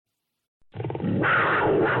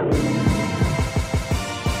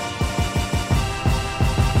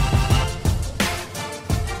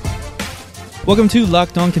Welcome to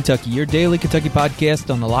Locked On Kentucky, your daily Kentucky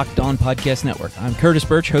podcast on the Locked On Podcast Network. I'm Curtis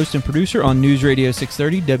Birch, host and producer on News Radio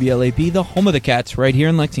 630 WLAP, the home of the Cats, right here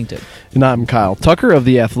in Lexington. And I'm Kyle Tucker of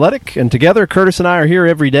The Athletic, and together Curtis and I are here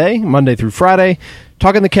every day, Monday through Friday,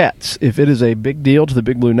 talking the Cats. If it is a big deal to the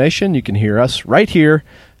Big Blue Nation, you can hear us right here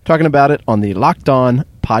talking about it on the Locked On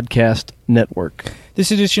Podcast Network. This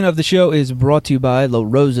edition of the show is brought to you by La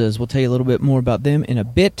Rosa's. We'll tell you a little bit more about them in a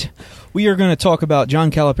bit. We are going to talk about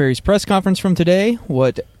John Calipari's press conference from today,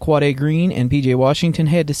 what Quade Green and P.J. Washington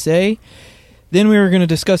had to say. Then we are going to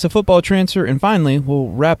discuss a football transfer, and finally, we'll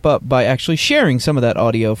wrap up by actually sharing some of that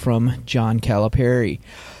audio from John Calipari.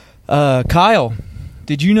 Kyle,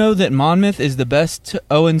 did you know that Monmouth is the best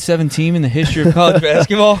 0-7 team in the history of college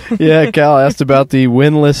basketball? Yeah, Cal asked about the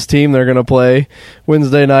winless team they're going to play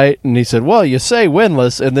Wednesday night, and he said, well, you say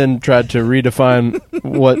winless, and then tried to redefine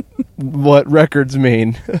what records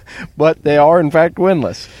mean. But they are, in fact,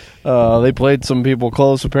 winless. They played some people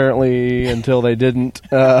close, apparently, until they didn't.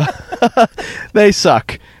 They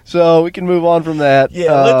suck. So we can move on from that.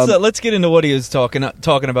 Yeah, let's get into what he was talking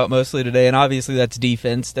about mostly today, and obviously that's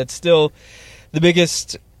defense. That's still the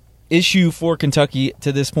biggest issue for Kentucky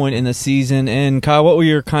to this point in the season. And Kyle, what were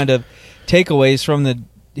your kind of takeaways from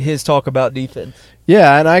his talk about defense?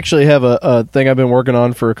 Yeah, and I actually have a thing I've been working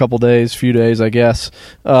on for a few days, I guess,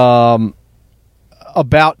 about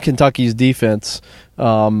Kentucky's defense.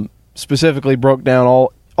 Specifically broke down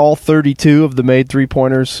all 32 of the made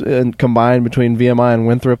three-pointers and combined between VMI and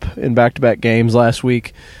Winthrop in back-to-back games last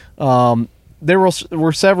week. There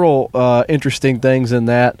were several interesting things in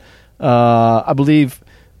that. I believe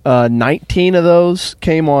 19 of those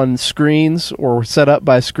came on screens or were set up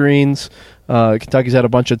by screens. Kentucky's had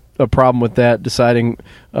a problem with that, deciding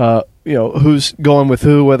who's going with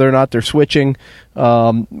who, whether or not they're switching,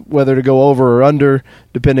 whether to go over or under,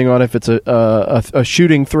 depending on if it's a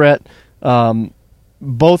shooting threat.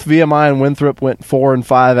 Both VMI and Winthrop went 4 and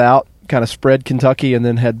 5 out, kind of spread Kentucky, and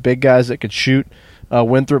then had big guys that could shoot.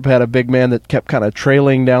 Winthrop had a big man that kept kind of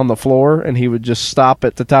trailing down the floor, and he would just stop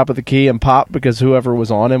at the top of the key and pop because whoever was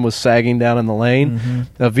on him was sagging down in the lane.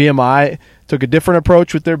 Mm-hmm. VMI took a different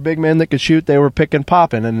approach with their big men that could shoot. They were pick and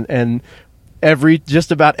popping, and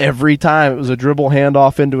just about every time it was a dribble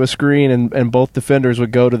handoff into a screen, and both defenders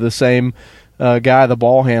would go to the same guy, the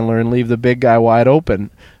ball handler, and leave the big guy wide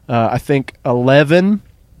open. I think 11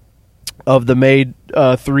 of the made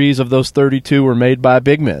threes of those 32 were made by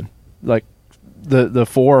big men, like the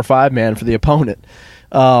 4 or 5 man for the opponent.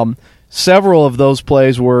 Several of those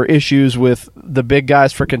plays were issues with the big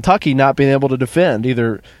guys for Kentucky not being able to defend,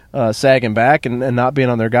 either sagging back and not being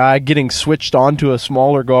on their guy, getting switched onto a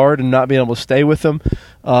smaller guard and not being able to stay with them,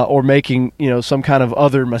 or making some kind of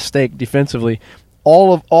other mistake defensively.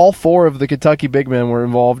 All 4 of the Kentucky big men were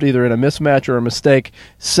involved either in a mismatch or a mistake.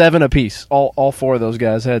 7 apiece. All 4 of those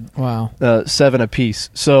guys had 7 apiece.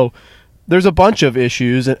 So there's a bunch of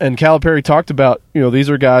issues, and Calipari talked about, these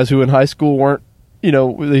are guys who in high school weren't,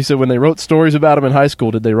 he said when they wrote stories about them in high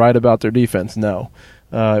school, did they write about their defense? No.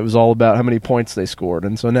 It was all about how many points they scored.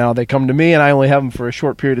 And so now they come to me, and I only have them for a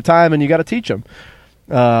short period of time, and you got to teach them.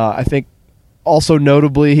 I think also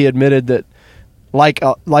notably he admitted that,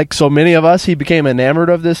 like so many of us, he became enamored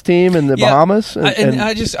of this team in the Bahamas.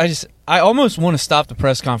 I almost want to stop the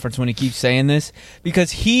press conference when he keeps saying this,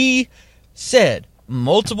 because he said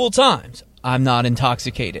multiple times, "I'm not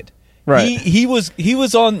intoxicated." Right. He was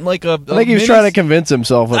on like a. I think he was trying to convince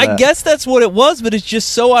himself of that. I guess that's what it was, but it's just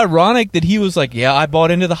so ironic that he was like, "Yeah, I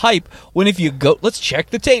bought into the hype." When if you go, let's check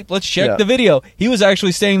the tape, let's check the video. He was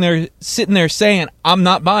actually sitting there saying, "I'm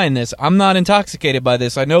not buying this. I'm not intoxicated by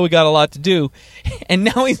this. I know we got a lot to do," and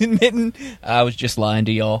now he's admitting, "I was just lying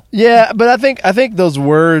to y'all." Yeah, but I think those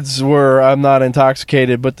words were, "I'm not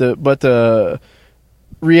intoxicated," but the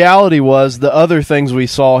reality was the other things we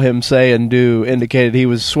saw him say and do indicated he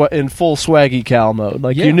was in full swaggy Cal mode.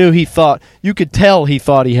 Like you could tell he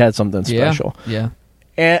thought he had something special. Yeah.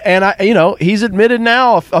 And I, he's admitted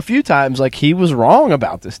now a few times like he was wrong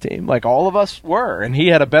about this team, like all of us were, and he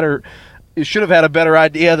should have had a better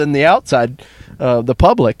idea than the outside, the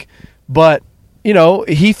public. But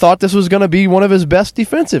he thought this was going to be one of his best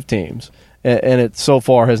defensive teams, and it so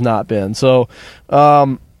far has not been. So.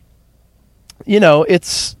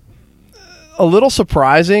 It's a little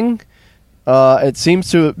surprising. It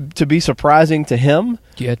seems to be surprising to him.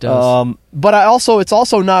 Yeah, it does. But it's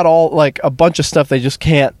also not all like a bunch of stuff they just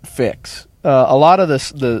can't fix. A lot of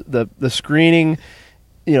the screening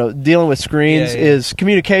dealing with screens Yeah. is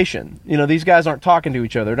communication. These guys aren't talking to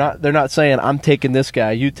each other. They're not saying, I'm taking this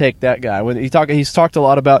guy, you take that guy. When he's talked a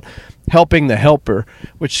lot about helping the helper,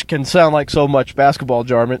 which can sound like so much basketball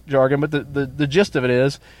jargon, but the gist of it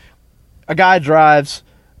is, a guy drives,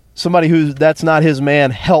 somebody that's not his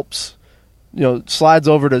man helps, slides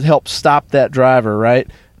over to help stop that driver, right?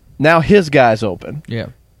 Now his guy's open. Yeah.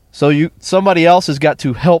 So somebody else has got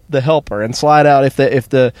to help the helper and slide out. If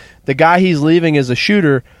the guy he's leaving is a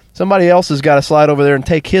shooter, somebody else has got to slide over there and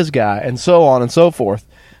take his guy, and so on and so forth.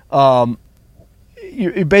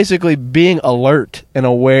 You're basically being alert and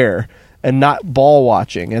aware and not ball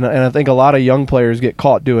watching. And I think a lot of young players get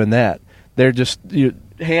caught doing that. They're just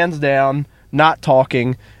hands down, not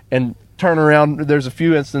talking, and turn around. There's a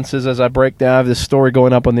few instances as I break down. I have this story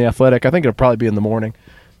going up on The Athletic. I think it'll probably be in the morning.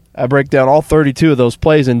 I break down all 32 of those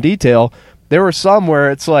plays in detail. There were some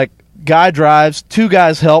where it's like guy drives, two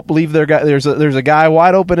guys help, leave their guy. There's a guy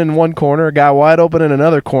wide open in one corner, a guy wide open in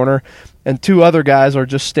another corner, and two other guys are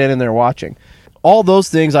just standing there watching. All those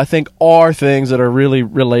things, I think, are things that are really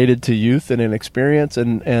related to youth and inexperience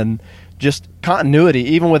and just continuity.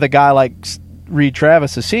 Even with a guy like Reed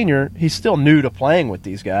Travis, a senior, he's still new to playing with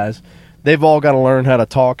these guys. They've all got to learn how to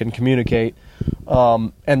talk and communicate.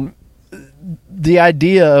 And the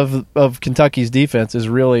idea of Kentucky's defense is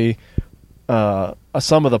really a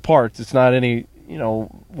sum of the parts. It's not any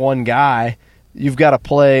one guy. You've got to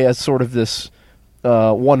play as sort of this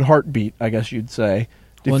one heartbeat, I guess you'd say.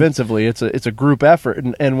 Defensively, it's a group effort,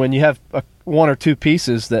 and when you have one or two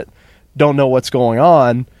pieces that don't know what's going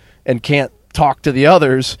on and can't talk to the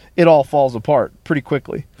others, it all falls apart pretty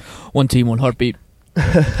quickly. One team, one heartbeat.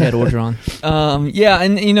 Ted Orgeron.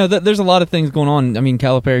 And there's a lot of things going on. I mean,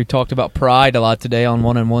 Calipari talked about pride a lot today on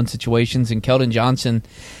one-on-one situations, and Keldon Johnson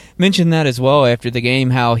mentioned that as well after the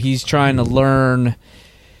game, how he's trying to learn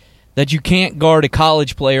that you can't guard a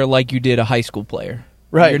college player like you did a high school player.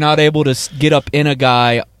 Right. You're not able to get up in a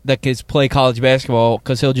guy that can play college basketball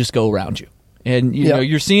because he'll just go around you. And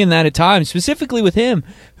you're seeing that at times, specifically with him,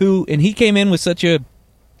 he came in with such a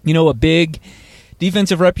big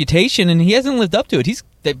defensive reputation, and he hasn't lived up to it.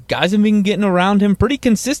 The guys have been getting around him pretty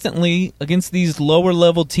consistently against these lower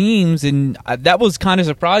level teams, and that was kind of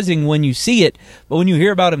surprising when you see it. But when you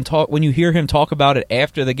hear him talk about it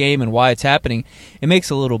after the game and why it's happening, it makes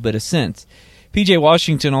a little bit of sense. PJ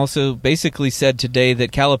Washington also basically said today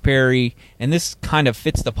that Calipari, and this kind of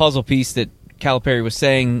fits the puzzle piece that Calipari was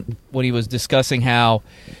saying when he was discussing how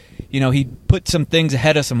he put some things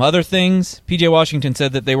ahead of some other things. PJ Washington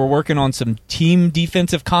said that they were working on some team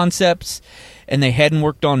defensive concepts, and they hadn't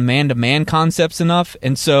worked on man-to-man concepts enough.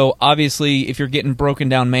 And so, obviously, if you're getting broken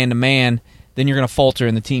down man-to-man, then you're going to falter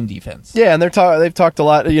in the team defense. Yeah, and they've talked a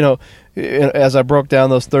lot, as I broke down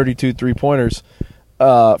those 32 three-pointers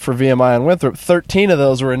for VMI and Winthrop, 13 of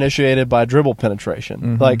those were initiated by dribble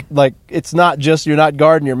penetration. Mm-hmm. Like it's not just you're not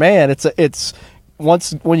guarding your man. It's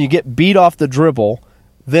when you get beat off the dribble,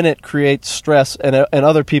 then it creates stress, and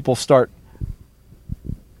other people start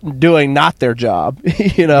doing not their job,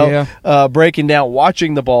 breaking down,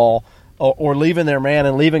 watching the ball, or leaving their man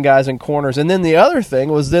and leaving guys in corners. And then the other thing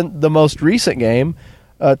was then the most recent game,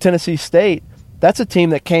 Tennessee State. That's a team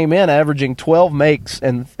that came in averaging 12 makes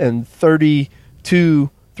and 32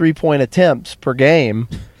 3-point attempts per game,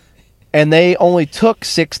 and they only took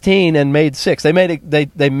 16 and made 6.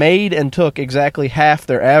 They made and took exactly half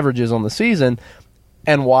their averages on the season.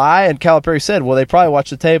 And why? And Calipari said, well, they probably watched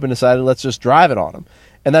the tape and decided, let's just drive it on them.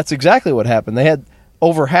 And that's exactly what happened. They had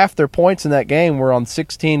over half their points in that game were on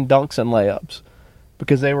 16 dunks and layups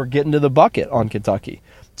because they were getting to the bucket on Kentucky.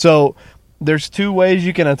 So there's two ways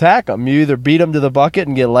you can attack them. You either beat them to the bucket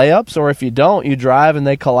and get layups, or if you don't, you drive and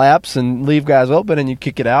they collapse and leave guys open and you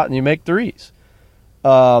kick it out and you make threes.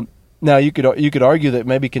 Now, you could argue that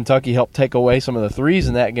maybe Kentucky helped take away some of the threes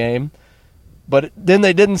in that game, but then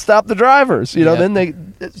they didn't stop the drivers,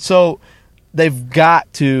 so they've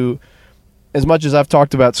got to, as much as I've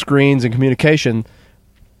talked about screens and communication,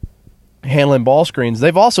 handling ball screens,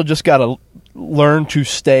 they've also just got to learn to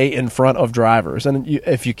stay in front of drivers. And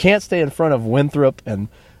if you can't stay in front of Winthrop and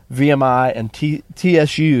VMI and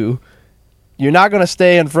TSU, you're not going to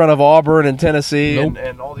stay in front of Auburn and Tennessee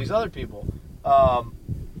and all these other people.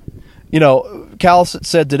 Cal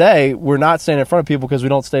said today, we're not staying in front of people because we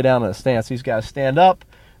don't stay down in a stance. These guys stand up.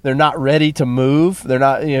 They're not ready to move. They're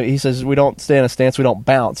not, he says, we don't stay in a stance, we don't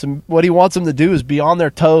bounce. And what he wants them to do is be on their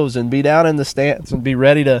toes and be down in the stance and be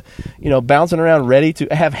ready to, bouncing around, ready to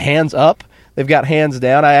have hands up. They've got hands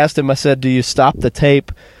down. I asked him, I said, do you stop the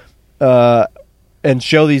tape and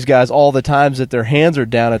show these guys all the times that their hands are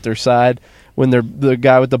down at their side when they're the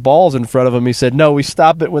guy with the balls in front of them. He said, no, we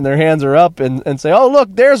stop it when their hands are up and say, oh,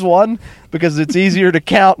 look, there's one, because it's easier to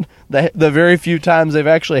count the very few times they've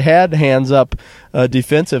actually had hands up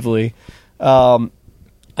defensively. And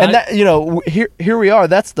that, here we are.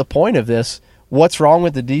 That's the point of this. What's wrong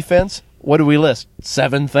with the defense? What do we list?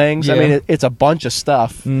 7 things? Yeah. I mean, it's a bunch of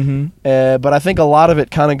stuff. Mm-hmm. But I think a lot of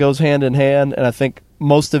it kind of goes hand in hand, and I think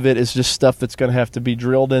most of it is just stuff that's going to have to be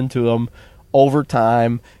drilled into them over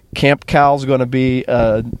time. Camp Cal's going to be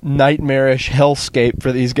a nightmarish hellscape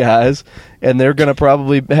for these guys, and they're going to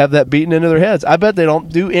probably have that beaten into their heads. I bet they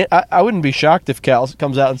don't do it. I wouldn't be shocked if Cal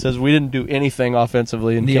comes out and says, we didn't do anything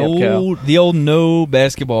offensively in Camp Cal. The old no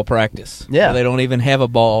basketball practice. Yeah. Where they don't even have a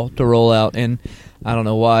ball to roll out, and I don't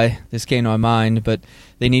know why this came to my mind, but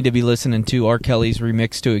they need to be listening to R. Kelly's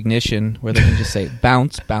remix to Ignition, where they can just say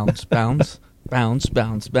bounce, bounce, bounce, bounce,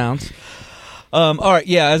 bounce, bounce. All right,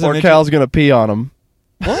 yeah. As I Or mentioned, Cal's going to pee on them.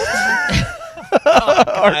 what?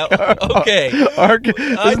 Okay.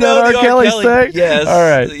 Isn't that R. Kelly's thing? Yes. All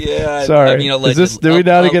right. Yeah. Sorry. I mean, allegedly. Do we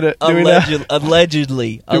now get it?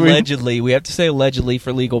 Allegedly. Allegedly. We have to say allegedly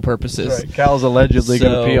for legal purposes. Right. Cal's allegedly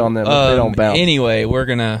going to pee on them if they don't bounce. Anyway, we're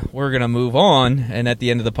gonna move on, and at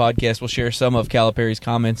the end of the podcast, we'll share some of Calipari's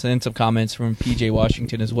comments and some comments from PJ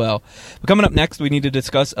Washington as well. But coming up next, we need to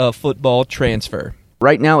discuss a football transfer.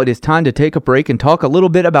 Right now, it is time to take a break and talk a little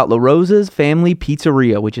bit about La Rosa's Family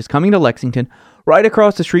Pizzeria, which is coming to Lexington, right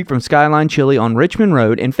across the street from Skyline Chili on Richmond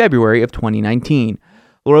Road in February of 2019.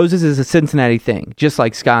 La Rosa's is a Cincinnati thing, just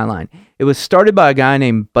like Skyline. It was started by a guy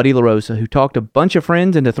named Buddy La Rosa, who talked a bunch of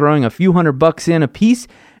friends into throwing a few $100 in a piece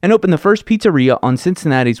and opened the first pizzeria on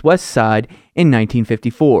Cincinnati's west side in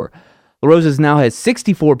 1954. La Rosa's now has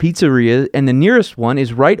 64 pizzerias, and the nearest one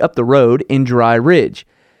is right up the road in Dry Ridge.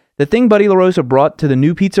 The thing Buddy La Rosa brought to the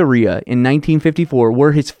new pizzeria in 1954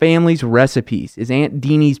 were his family's recipes, his Aunt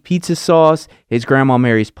Deanie's pizza sauce, his Grandma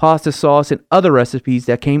Mary's pasta sauce, and other recipes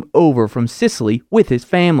that came over from Sicily with his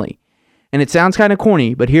family. And it sounds kind of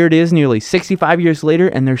corny, but here it is nearly 65 years later,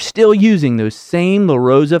 and they're still using those same La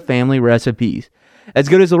Rosa family recipes. As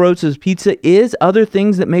good as La Rosa's pizza is, other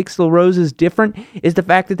things that makes La Rosa's different is the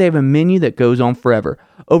fact that they have a menu that goes on forever.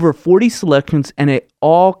 Over 40 selections, and it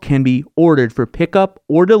all can be ordered for pickup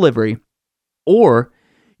or delivery. Or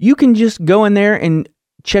you can just go in there and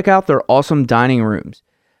check out their awesome dining rooms.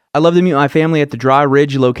 I love to meet my family at the Dry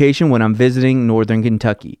Ridge location when I'm visiting Northern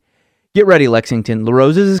Kentucky. Get ready, Lexington. La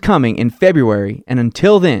Rosa's is coming in February, and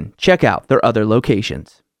until then, check out their other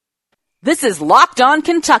locations. This is Locked On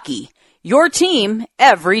Kentucky, your team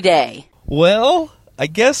every day. Well, I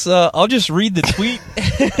guess I'll just read the tweet.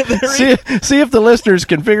 See if the listeners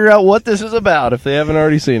can figure out what this is about if they haven't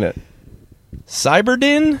already seen it.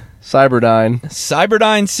 Cyberdyne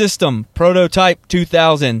System Prototype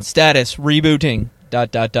 2000 status rebooting. ...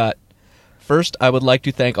 First, I would like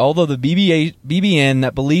to thank all of the BBN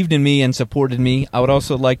that believed in me and supported me. I would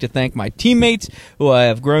also like to thank my teammates who I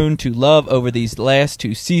have grown to love over these last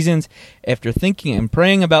 2 seasons. After thinking and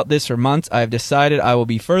praying about this for months, I have decided I will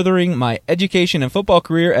be furthering my education and football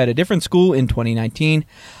career at a different school in 2019.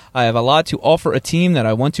 I have a lot to offer a team that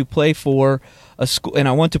I want to play for a school, and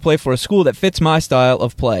I want to play for a school that fits my style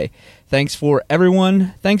of play. Thanks to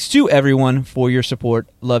everyone for your support.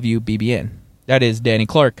 Love you, BBN. That is Danny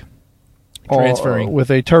Clark. Transferring. With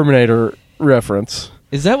a Terminator reference.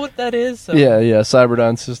 Is that what that is? Yeah,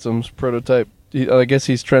 Cyberdyne Systems prototype. I guess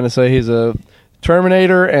he's trying to say he's a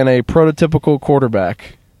Terminator and a prototypical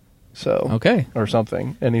quarterback. So okay, or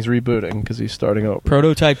something, and he's rebooting because he's starting over.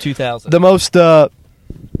 Prototype 2000. The most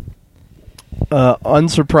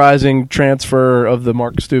unsurprising transfer of the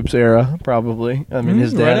Mark Stoops era, probably. I mean,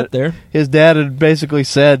 his dad. Right up there. His dad had basically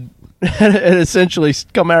said. Had essentially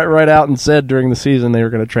come out right out and said during the season they were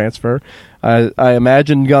going to transfer. I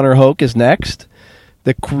imagine Gunnar Hoke is next.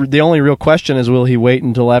 The only real question is, will he wait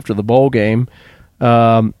until after the bowl game?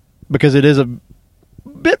 Because it is a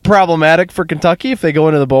bit problematic for Kentucky if they go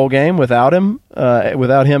into the bowl game without him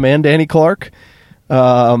and Danny Clark.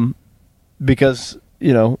 Because,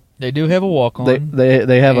 they do have a walk-on.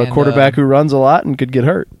 They have a quarterback who runs a lot and could get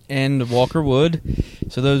hurt. And Walker Wood.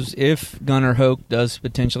 So if Gunnar Hoke does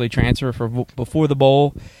potentially transfer before the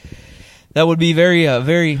bowl, that would be very,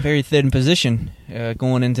 very thin position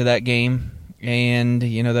going into that game. And,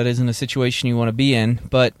 that isn't a situation you want to be in.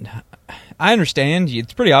 But I understand.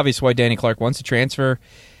 It's pretty obvious why Danny Clark wants to transfer.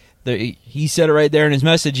 He said it right there in his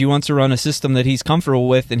message. He wants to run a system that he's comfortable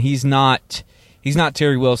with, and he's not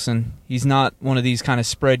Terry Wilson. He's not one of these kind of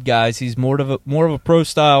spread guys. He's more of a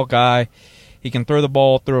pro-style guy. He can throw the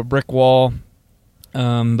ball through a brick wall,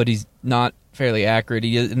 but he's not fairly accurate.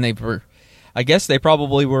 I guess they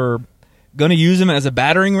probably were going to use him as a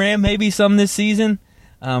battering ram maybe some this season.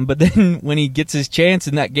 But then when he gets his chance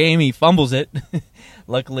in that game, he fumbles it.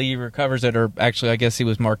 Luckily, he recovers it, or actually, I guess he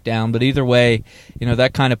was marked down. But either way,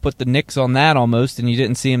 that kind of put the nix on that almost, and you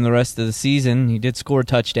didn't see him the rest of the season. He did score a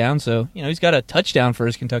touchdown, so he's got a touchdown for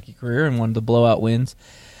his Kentucky career and one of the blowout wins.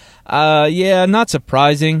 Yeah, not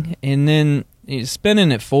surprising. And then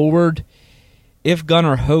spinning it forward, if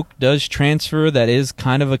Gunnar Hoke does transfer, that is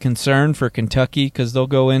kind of a concern for Kentucky because they'll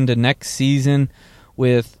go into next season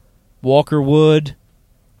with Walker Wood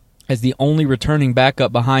as the only returning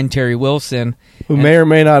backup behind Terry Wilson. Who may or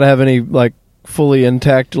may not have any fully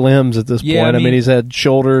intact limbs at this point. I mean, he's had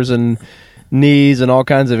shoulders and knees and all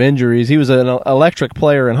kinds of injuries. He was an electric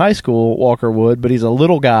player in high school, Walker Wood, but he's a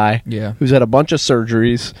little guy who's had a bunch of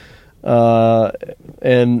surgeries.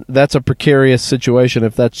 And that's a precarious situation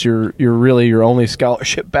if that's your only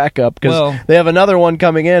scholarship backup, because they have another one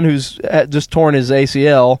coming in who's just torn his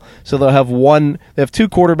ACL, so they'll have they have two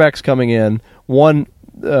quarterbacks coming in. One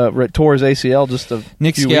tore his ACL just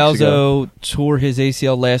Nick few weeks ago. Scalzo tore his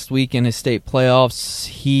ACL last week in his state playoffs.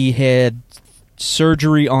 He had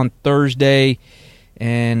surgery on Thursday,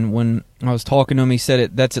 and when I was talking to him, he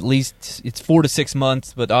said that's at least it's 4 to 6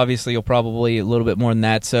 months, but obviously he'll probably a little bit more than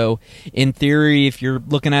that. So in theory, if you're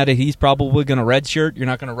looking at it, he's probably going to redshirt. You're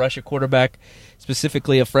not going to rush a quarterback,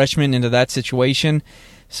 specifically a freshman, into that situation.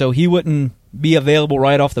 So he wouldn't be available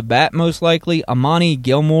right off the bat, most likely. Amani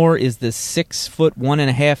Gilmore is the 6 foot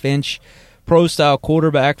 1.5 inch pro-style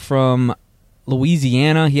quarterback from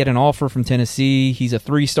Louisiana. He had an offer from Tennessee. He's a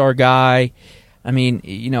 3-star guy. I mean,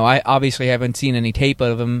 I obviously haven't seen any tape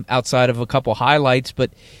of him outside of a couple highlights, but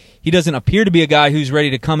he doesn't appear to be a guy who's ready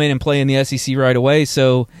to come in and play in the SEC right away.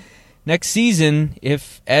 So next season,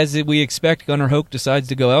 if, as we expect, Gunnar Hoke decides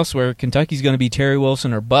to go elsewhere, Kentucky's going to be Terry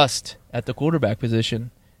Wilson or bust at the quarterback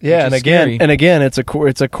position. Yeah, and again, it's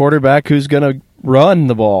a quarterback who's going to run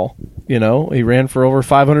the ball. He ran for over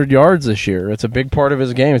 500 yards this year. It's a big part of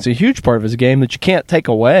his game. It's a huge part of his game that you can't take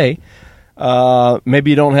away. Maybe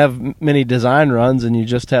you don't have many design runs, and you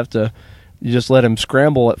just let him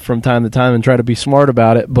scramble it from time to time and try to be smart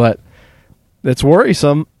about it. But it's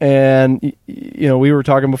worrisome. And we were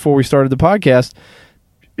talking before we started the podcast.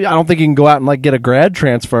 I don't think you can go out and get a grad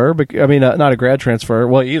transfer. Not a grad transfer.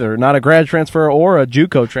 Well, either not a grad transfer or a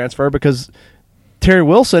JUCO transfer, because Terry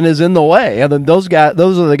Wilson is in the way. And then those are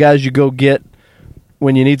the guys you go get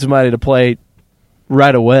when you need somebody to play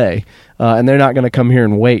right away, and they're not going to come here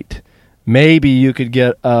and wait. Maybe you could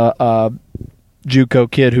get a JUCO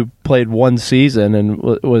kid who played one season and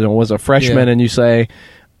was a freshman, and you say,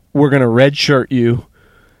 we're going to redshirt you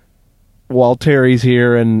while Terry's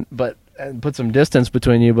here, and put some distance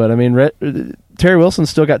between you. But, Terry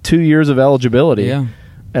Wilson's still got 2 years of eligibility, and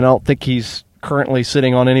I don't think he's currently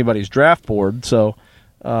sitting on anybody's draft board. So,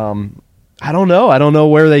 I don't know. I don't know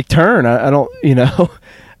where they turn. I don't,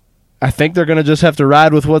 I think they're going to just have to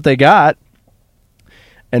ride with what they got.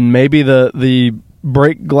 And maybe the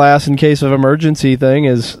break glass in case of emergency thing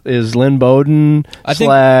is Lynn Bowden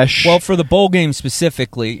for the bowl game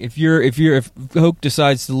specifically, if Hoke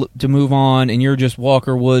decides to move on and you're just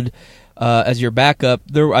Walker Wood as your backup,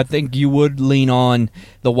 I think you would lean on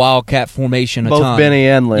the Wildcat formation both ton. Benny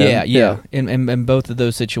and Lynn. Yeah. In both of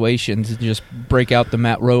those situations, and just break out the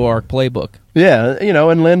Matt Roark playbook. Yeah,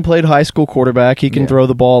 and Lynn played high school quarterback. He can throw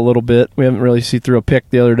the ball a little bit. We haven't really seen through a pick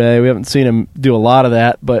the other day. We haven't seen him do a lot of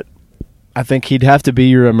that, but I think he'd have to be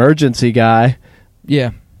your emergency guy.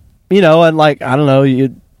 Yeah. And I don't know,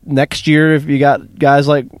 next year if you got guys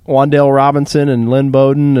like Wan'Dale Robinson and Lynn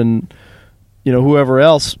Bowden and whoever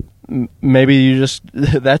else, maybe you just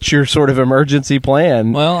that's your sort of emergency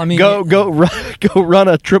plan. Well, go run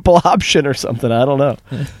a triple option or something. I don't know.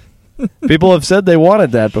 People have said they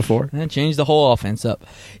wanted that before. That changed the whole offense up.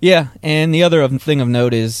 Yeah, and the other thing of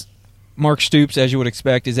note is Mark Stoops, as you would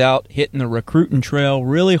expect, is out hitting the recruiting trail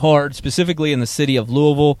really hard, specifically in the city of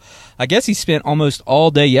Louisville. I guess he spent almost all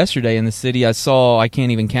day yesterday in the city. I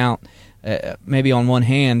can't even count. Maybe on one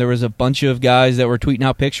hand, there was a bunch of guys that were tweeting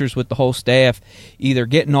out pictures with the whole staff, either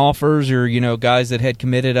getting offers or guys that had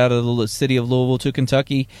committed out of the city of Louisville to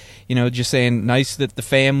Kentucky. Just saying nice that the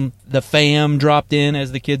fam dropped in,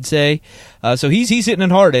 as the kids say. So he's hitting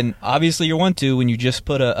it hard, and obviously you're one to when you just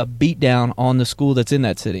put a beat down on the school that's in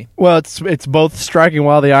that city. Well, it's both striking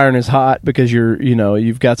while the iron is hot, because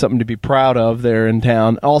you've got something to be proud of there in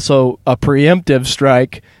town. Also, a preemptive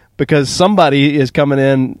strike, because somebody is coming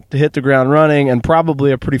in to hit the ground running, and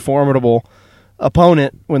probably a pretty formidable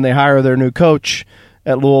opponent when they hire their new coach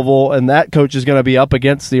at Louisville, and that coach is going to be up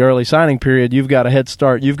against the early signing period. You've got a head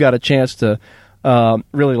start. You've got a chance to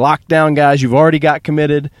really lock down guys you've already got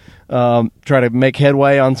committed, try to make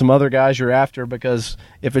headway on some other guys you're after, because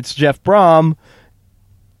if it's Jeff Brom,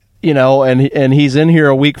 and he's in here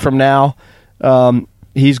a week from now,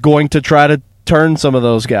 he's going to try to turn some of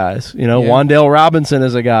those guys. Wan'Dale Robinson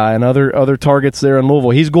is a guy, and other targets there in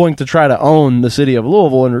Louisville. He's going to try to own the city of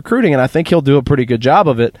Louisville in recruiting, and I think he'll do a pretty good job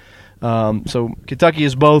of it. So Kentucky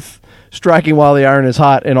is both striking while the iron is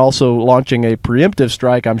hot and also launching a preemptive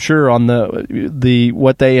strike, I'm sure, on the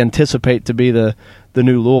what they anticipate to be the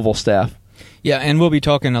new Louisville staff. Yeah, and we'll be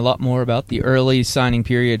talking a lot more about the early signing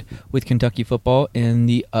period with Kentucky football in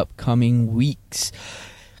the upcoming weeks.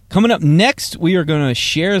 Coming up next, we are going to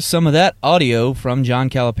share some of that audio from John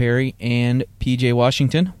Calipari and P.J.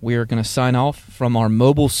 Washington. We are going to sign off from our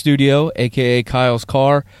mobile studio, a.k.a. Kyle's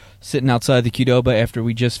car, sitting outside the Qdoba after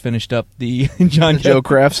we just finished up the Joe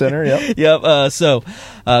Kraft Center. Yep. Yep. So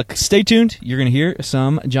stay tuned. You're going to hear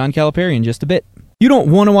some John Calipari in just a bit. You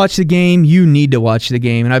don't want to watch the game, you need to watch the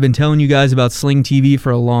game. And I've been telling you guys about Sling TV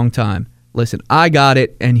for a long time. Listen, I got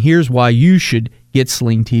it, and here's why you should get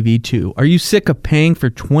Sling TV too. Are you sick of paying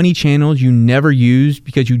for 20 channels you never use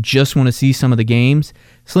because you just want to see some of the games?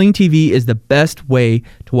 Sling TV is the best way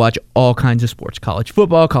to watch all kinds of sports. College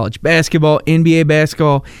football, college basketball, NBA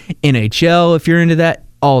basketball, NHL, if you're into that,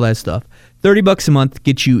 all that stuff. $30 a month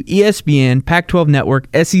gets you ESPN, Pac-12 Network,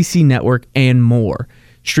 SEC Network, and more.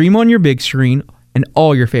 Stream on your big screen and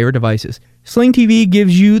all your favorite devices. Sling TV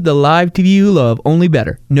gives you the live TV you love, only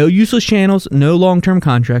better. No useless channels, no long-term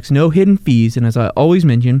contracts, no hidden fees, and as I always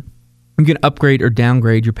mention, you can upgrade or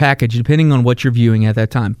downgrade your package depending on what you're viewing at that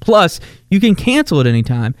time. Plus, you can cancel at any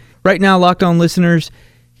time. Right now, Locked On listeners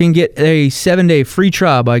can get a 7-day free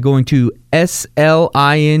trial by going to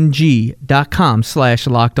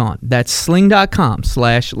sling.com/lockedon. That's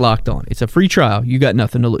sling.com/lockedon. It's a free trial. You got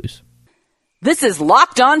nothing to lose. This is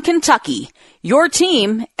Locked On Kentucky, your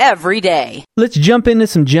team every day. Let's jump into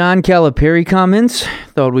some John Calipari comments.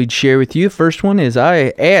 Thought we'd share with you. First one is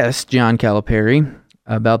I asked John Calipari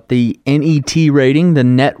about the NET rating, the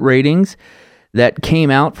net ratings that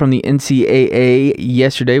came out from the NCAA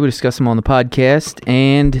yesterday. We discussed them on the podcast,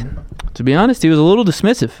 and to be honest, he was a little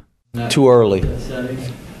dismissive. Too early.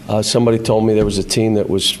 Somebody told me there was a team that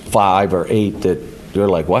was 5 or 8 that they're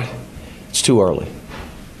like, what? It's too early.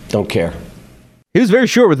 Don't care. He was very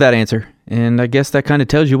short with that answer, and I guess that kind of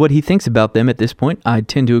tells you what he thinks about them at this point. I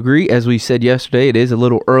tend to agree. As we said yesterday, it is a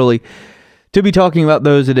little early to be talking about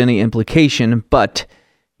those at any implication, but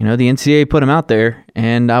the NCAA put him out there,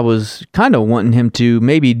 and I was kind of wanting him to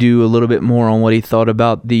maybe do a little bit more on what he thought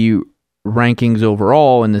about the rankings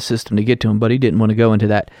overall and the system to get to him, but he didn't want to go into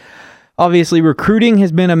that. Obviously, recruiting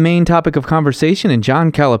has been a main topic of conversation, and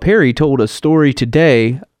John Calipari told a story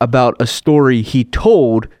today about a story he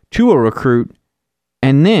told to a recruit,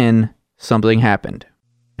 and then something happened.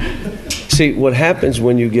 See, what happens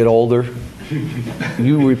when you get older,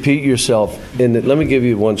 you repeat yourself. And let me give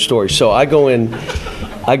you one story. So I go in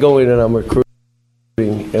and I'm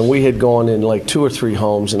recruiting, and we had gone in like 2 or 3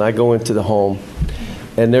 homes, and I go into the home,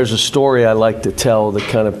 and there's a story I like to tell that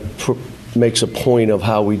kind of makes a point of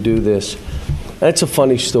how we do this. And it's a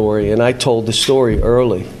funny story, and I told the story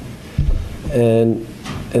early.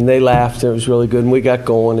 And they laughed, and it was really good, and we got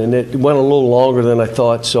going, and it went a little longer than I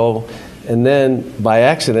thought. So, and then by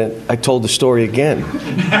accident, I told the story again.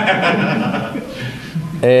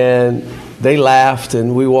 And they laughed,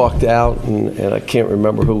 and we walked out, and I can't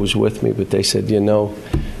remember who was with me, but they said, you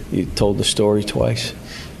told the story twice.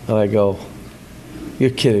 And I go,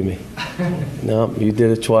 you're kidding me. No, you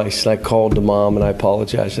did it twice. And I called the mom, and I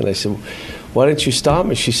apologized, and I said, why didn't you stop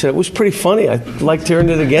me? She said, it was pretty funny. I liked hearing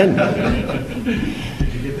it again.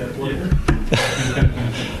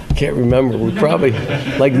 Can't remember. We probably,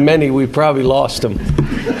 like many, we probably lost them.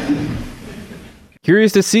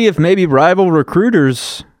 Curious to see if maybe rival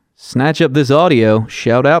recruiters snatch up this audio.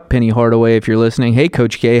 Shout out Penny Hardaway if you're listening. Hey,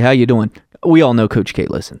 Coach K, how you doing? We all know Coach K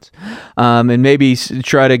listens. And maybe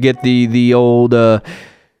try to get the old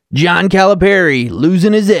John Calipari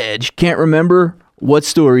losing his edge. Can't remember what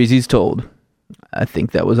stories he's told. I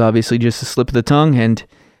think that was obviously just a slip of the tongue, and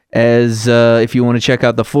as if you want to check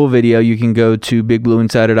out the full video, you can go to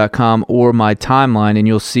BigBlueInsider.com or my timeline, and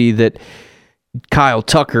you'll see that Kyle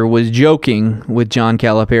Tucker was joking with John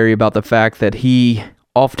Calipari about the fact that he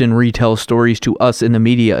often retells stories to us in the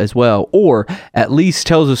media as well, or at least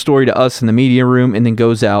tells a story to us in the media room and then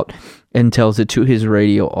goes out and tells it to his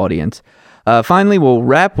radio audience. Finally, we'll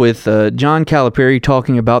wrap with John Calipari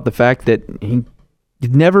talking about the fact that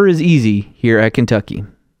it never is easy here at Kentucky.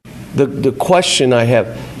 The question I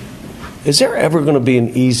have, is there ever going to be an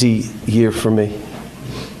easy year for me?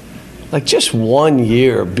 Like just one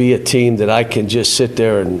year, be a team that I can just sit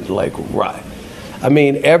there and like ride. I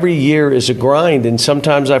mean, every year is a grind, and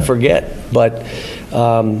sometimes I forget. But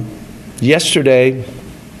yesterday,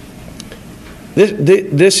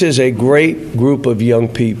 this is a great group of young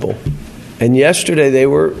people. And yesterday they're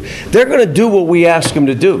going to do what we ask them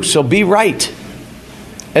to do. So be right.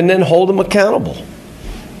 And then hold them accountable.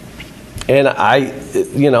 And I,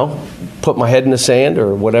 put my head in the sand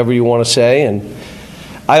or whatever you want to say. And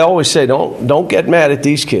I always say, don't get mad at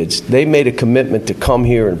these kids. They made a commitment to come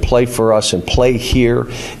here and play for us and play here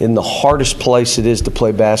in the hardest place it is to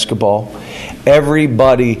play basketball.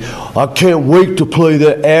 Everybody, I can't wait to play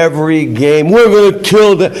that every game. We're going to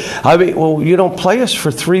kill that. I mean, well, you don't play us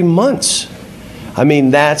for 3 months. I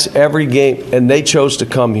mean, that's every game. And they chose to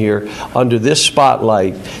come here under this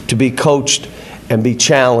spotlight to be coached and be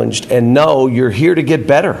challenged and know you're here to get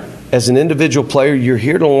better. As an individual player, you're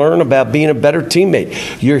here to learn about being a better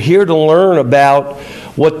teammate. You're here to learn about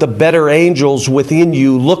what the better angels within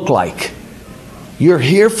you look like. You're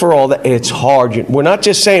here for all that. It's hard. We're not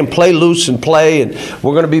just saying play loose and play and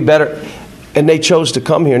we're going to be better. And they chose to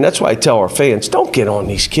come here. And that's why I tell our fans, don't get on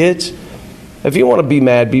these kids. If you want to be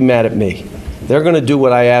mad at me. They're going to do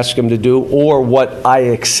what I ask them to do or what I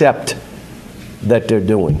accept that they're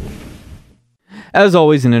doing. As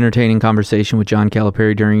always, an entertaining conversation with John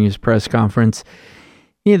Calipari during his press conference.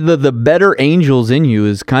 The better angels in you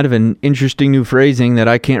is kind of an interesting new phrasing that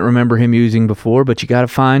I can't remember him using before, but you got to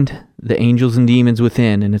find the angels and demons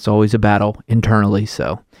within, and it's always a battle internally.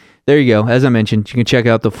 So there you go. As I mentioned, you can check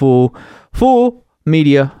out the full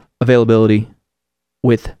media availability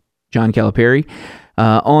with John Calipari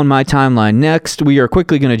on my timeline. Next, we are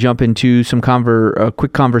quickly going to jump into some a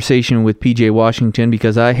quick conversation with PJ Washington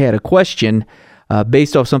because I had a question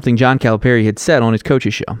based off something John Calipari had said on his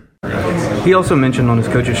coach's show. He also mentioned on his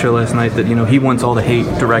coach's show last night that, he wants all the hate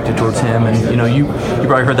directed towards him. And, you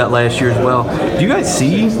probably heard that last year as well. Do you guys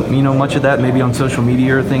see, much of that maybe on social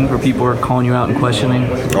media or things where people are calling you out and questioning?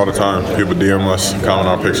 All the time. People DM us, comment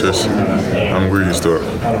on pictures. We're used to it.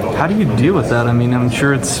 How do you deal with that? I mean, I'm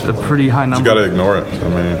sure it's a pretty high number. You got to ignore it.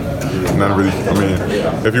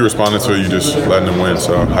 If you're responding to it, you just letting them win.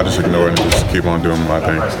 So I just ignore it and just keep on doing my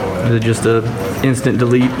thing. Is it just a instant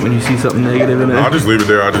delete when you see something negative in it? I'll just leave it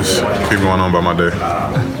there. I just keep going on about my day.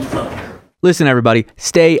 Listen, everybody,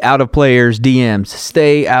 stay out of players' DMs.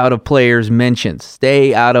 Stay out of players' mentions.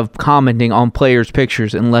 Stay out of commenting on players'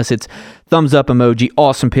 pictures unless it's thumbs up emoji,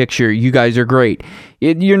 awesome picture, you guys are great.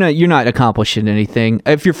 You're not accomplishing anything.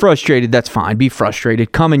 If you're frustrated, that's fine. Be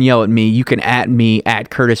frustrated. Come and yell at me. You can at me, at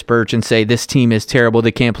Curtis Birch, and say, this team is terrible.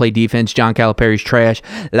 They can't play defense. John Calipari's trash.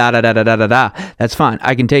 La da da da da da da. That's fine.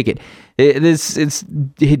 I can take it. It's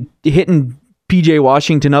hitting PJ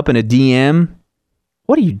Washington up in a DM.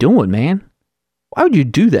 What are you doing, man? Why would you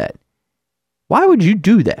do that? Why would you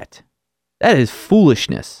do that? That is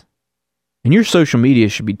foolishness. And your social media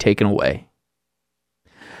should be taken away.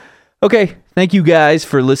 Okay, thank you guys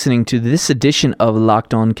for listening to this edition of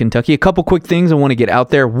Locked On Kentucky. A couple quick things I want to get out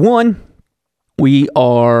there. One, we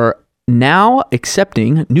are now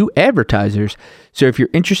accepting new advertisers. So if you're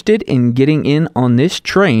interested in getting in on this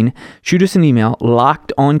train, shoot us an email,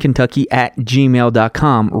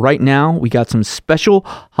 lockedonkentucky@gmail.com. Right now, we got some special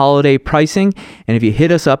holiday pricing, and if you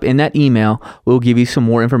hit us up in that email, we'll give you some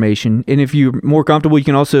more information. And if you're more comfortable, you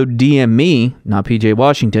can also DM me, not PJ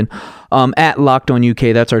Washington, at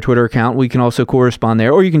LockedOnUK. That's our Twitter account. We can also correspond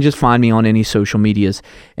there, or you can just find me on any social medias,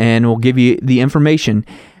 and we'll give you the information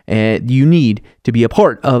you need to be a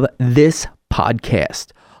part of this podcast.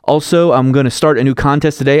 Also, I'm going to start a new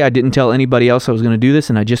contest today. I didn't tell anybody else I was going to do this,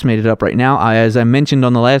 and I just made it up right now. As I mentioned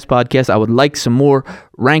on the last podcast, I would like some more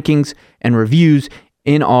rankings and reviews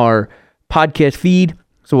in our podcast feed.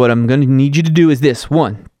 So what I'm going to need you to do is this.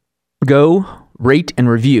 1, go rate and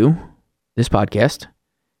review this podcast.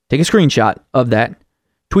 Take a screenshot of that.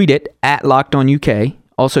 Tweet it at LockedOnUK.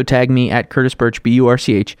 Also tag me at Curtis Birch,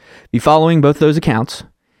 BURCH. Be following both those accounts.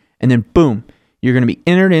 And then, boom, you're going to be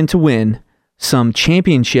entered in to win some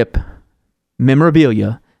championship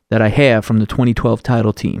memorabilia that I have from the 2012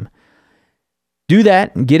 title team. Do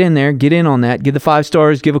that. Get in there. Get in on that. Give the 5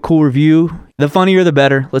 stars. Give a cool review. The funnier, the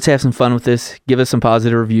better. Let's have some fun with this. Give us some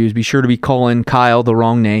positive reviews. Be sure to be calling Kyle the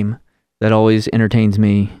wrong name. That always entertains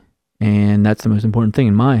me. And that's the most important thing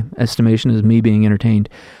in my estimation is me being entertained.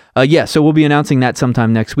 So we'll be announcing that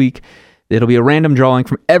sometime next week. It'll be a random drawing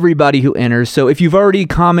from everybody who enters. So if you've already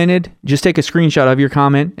commented, just take a screenshot of your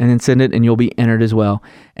comment and then send it, and you'll be entered as well.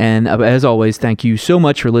 And as always, thank you so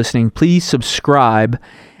much for listening. Please subscribe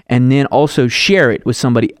and then also share it with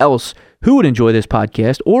somebody else who would enjoy this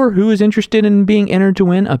podcast or who is interested in being entered to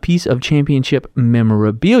win a piece of championship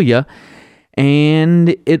memorabilia.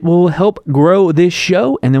 and it will help grow this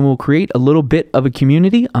show, and then we'll create a little bit of a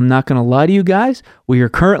community. I'm not going to lie to you guys. We are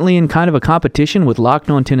currently in kind of a competition with Locked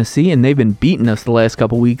On Tennessee, and they've been beating us the last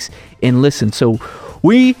couple weeks in listen. So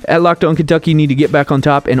we at Locked On Kentucky need to get back on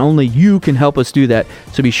top, and only you can help us do that.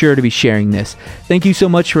 So be sure to be sharing this. Thank you so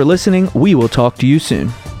much for listening. We will talk to you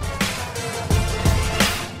soon.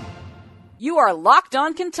 You are Locked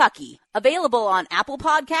On Kentucky, available on Apple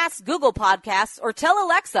Podcasts, Google Podcasts, or tell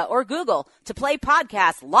Alexa or Google to play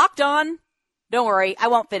podcast Locked On. Don't worry, I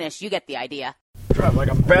won't finish. You get the idea. Drive like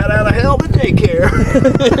a bat out of hell to daycare.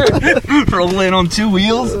 Rolling on two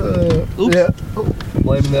wheels. Oops. Yeah. I'm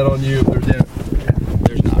blaming that on you if there's any.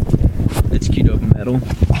 There's not. It's queued up metal.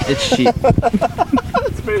 It's cheap.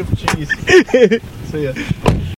 It's made of cheese. See ya.